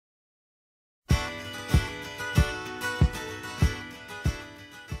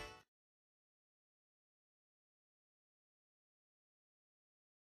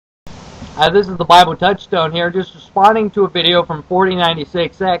This is the Bible Touchstone here, just responding to a video from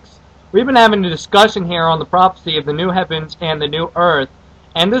 4096X. We've been having a discussion here on the prophecy of the new heavens and the new earth,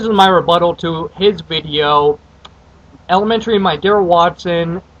 and this is my rebuttal to his video. Elementary, my dear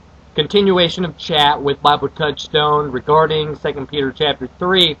Watson, continuation of chat with Bible Touchstone regarding 2 Peter chapter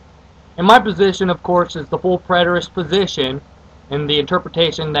 3. And my position, of course, is the full preterist position in the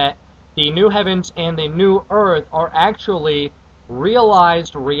interpretation that the new heavens and the new earth are actually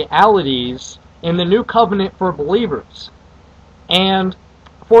realized realities in the new covenant for believers. And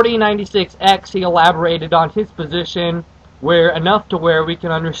 4096X, he elaborated on his position enough to where we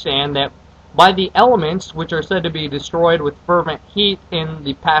can understand that by the elements which are said to be destroyed with fervent heat in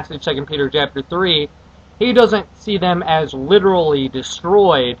the passage 2 Peter chapter 3, he doesn't see them as literally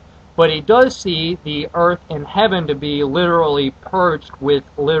destroyed, but he does see the earth and heaven to be literally purged with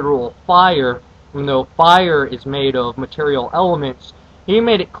literal fire. Even though fire is made of material elements, he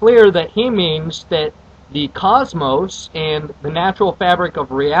made it clear that he means that the cosmos and the natural fabric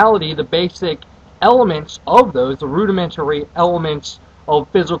of reality, the basic elements of those, the rudimentary elements of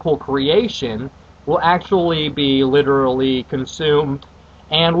physical creation, will actually be literally consumed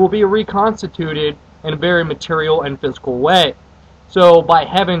and will be reconstituted in a very material and physical way. So by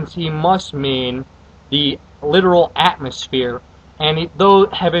heavens, he must mean the literal atmosphere. And though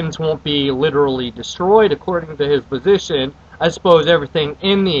heavens won't be literally destroyed, according to his position, I suppose everything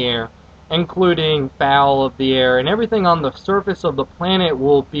in the air, including fowl of the air, and everything on the surface of the planet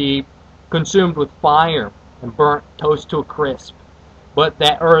will be consumed with fire and burnt toast to a crisp. But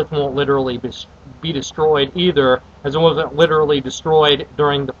that earth won't literally be destroyed either, as it wasn't literally destroyed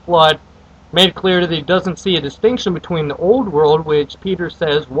during the flood. Made clear that he doesn't see a distinction between the old world, which Peter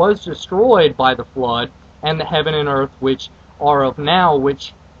says was destroyed by the flood, and the heaven and earth which are of now,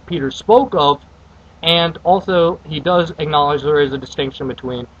 which Peter spoke of. And also he does acknowledge there is a distinction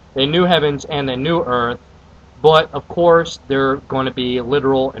between the new heavens and the new earth, but of course they're going to be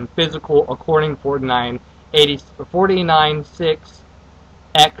literal and physical according to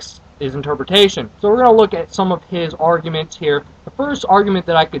 496X his interpretation. So we're going to look at some of his arguments here. The first argument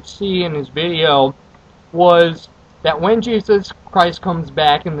that I could see in his video was that when Jesus Christ comes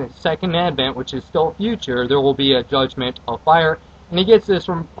back in the second advent, which is still future, there will be a judgment of fire. And he gets this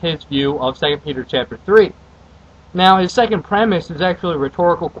from his view of 2 Peter chapter 3. Now, his second premise is actually a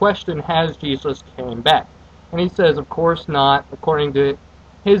rhetorical question: has Jesus came back? And he says, of course not. According to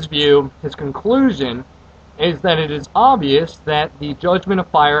his view, his conclusion is that it is obvious that the judgment of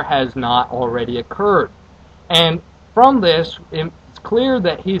fire has not already occurred. And from this, it's clear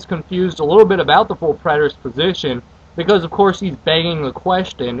that he's confused a little bit about the full preterist position, because of course he's begging the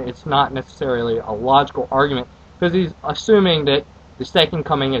question. It's not necessarily a logical argument, because he's assuming that the second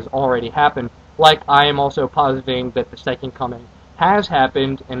coming has already happened, like I am also positing that the second coming has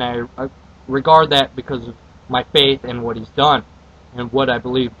happened, and I regard that because of my faith in what he's done and what I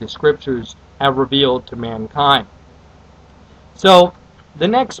believe the scriptures have revealed to mankind. So the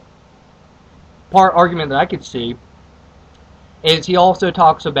next argument that I could see is he also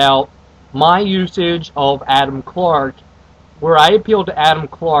talks about my usage of Adam Clarke, where I appeal to Adam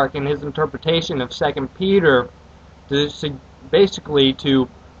Clarke in his interpretation of 2 Peter basically to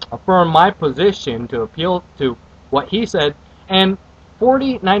affirm my position, to appeal to what he said. And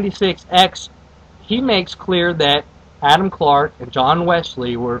 4096X, he makes clear that Adam Clarke and John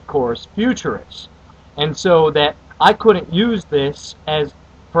Wesley were, of course, futurists. And so that I couldn't use this as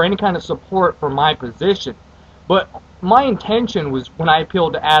for any kind of support for my position. But my intention was, when I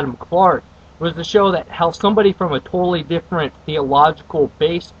appealed to Adam Clarke, was to show that how somebody from a totally different theological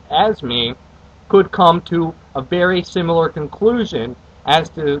base as me could come to a very similar conclusion as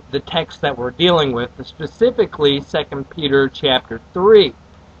to the text that we're dealing with, specifically 2 Peter chapter 3.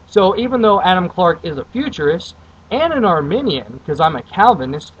 So even though Adam Clarke is a futurist and an Arminian, because I'm a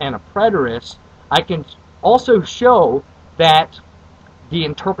Calvinist and a preterist, I can also show that the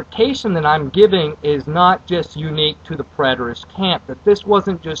interpretation that I'm giving is not just unique to the preterist camp, that this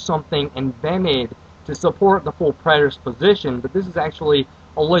wasn't just something invented to support the full preterist position, but this is actually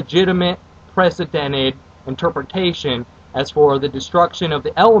a legitimate, precedented interpretation as for the destruction of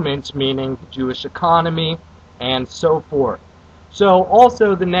the elements, meaning the Jewish economy and so forth. So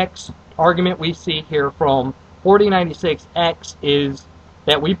also the next argument we see here from 4096X is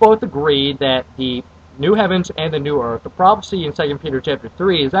that we both agree that the new heavens and the new earth, the prophecy in 2 Peter chapter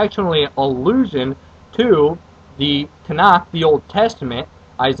 3, is actually an allusion to the Tanakh, the Old Testament.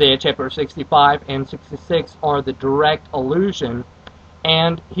 Isaiah chapter 65 and 66 are the direct allusion.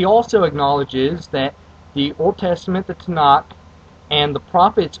 And he also acknowledges that the Old Testament, the Tanakh, and the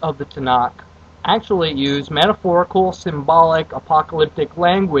prophets of the Tanakh actually use metaphorical, symbolic, apocalyptic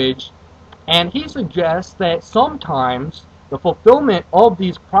language And he suggests that sometimes the fulfillment of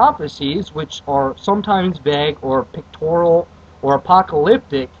these prophecies, which are sometimes vague or pictorial or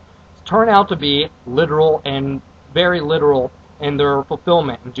apocalyptic, turn out to be literal and very literal in their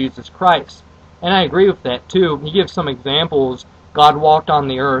fulfillment in Jesus Christ. And I agree with that too. He gives some examples. God walked on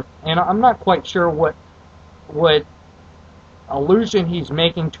the earth, and I'm not quite sure what allusion he's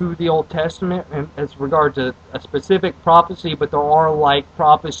making to the Old Testament as regard to a specific prophecy, but there are like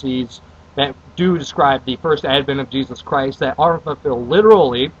prophecies that do describe the first advent of Jesus Christ that are fulfilled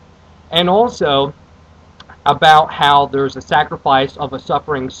literally, and also about how there's a sacrifice of a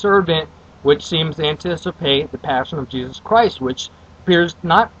suffering servant which seems to anticipate the passion of Jesus Christ, which appears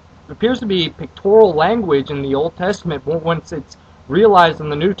to be pictorial language in the Old Testament, but once it's realized in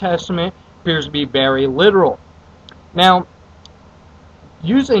the New Testament, appears to be very literal. Now,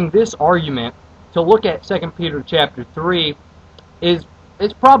 using this argument to look at 2 Peter chapter 3 is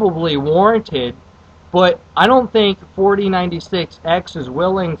probably warranted, but I don't think 4096X is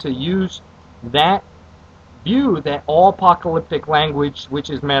willing to use that view that all apocalyptic language, which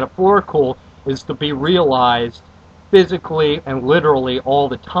is metaphorical, is to be realized physically and literally all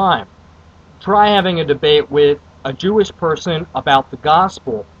the time. Try having a debate with a Jewish person about the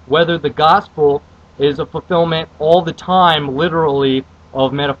gospel, whether the gospel is a fulfillment all the time, literally,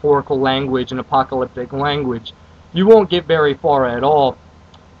 of metaphorical language and apocalyptic language. You won't get very far at all.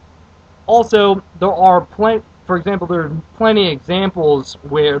 Also, there are for example, there are plenty of examples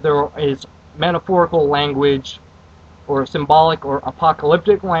where there is metaphorical language or symbolic or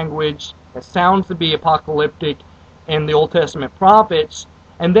apocalyptic language that sounds to be apocalyptic in the Old Testament prophets,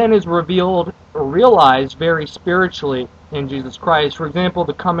 and then is revealed or realized very spiritually in Jesus Christ. For example,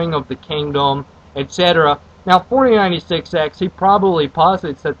 the coming of the kingdom, etc. Now, 4096X, he probably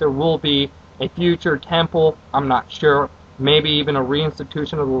posits that there will be a future temple. I'm not sure. Maybe even a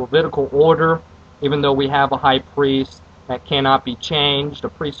reinstitution of the Levitical order, even though we have a high priest that cannot be changed, a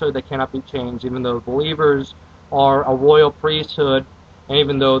priesthood that cannot be changed, even though believers are a royal priesthood, and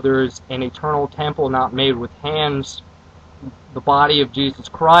even though there's an eternal temple not made with hands, the body of Jesus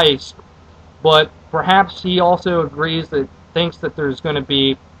Christ. But perhaps he also thinks that there's going to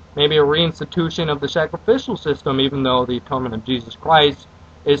be maybe a reinstitution of the sacrificial system, even though the atonement of Jesus Christ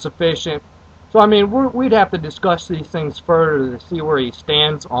is sufficient. So, I mean, we'd have to discuss these things further to see where he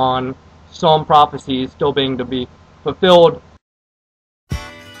stands on some prophecies still being to be fulfilled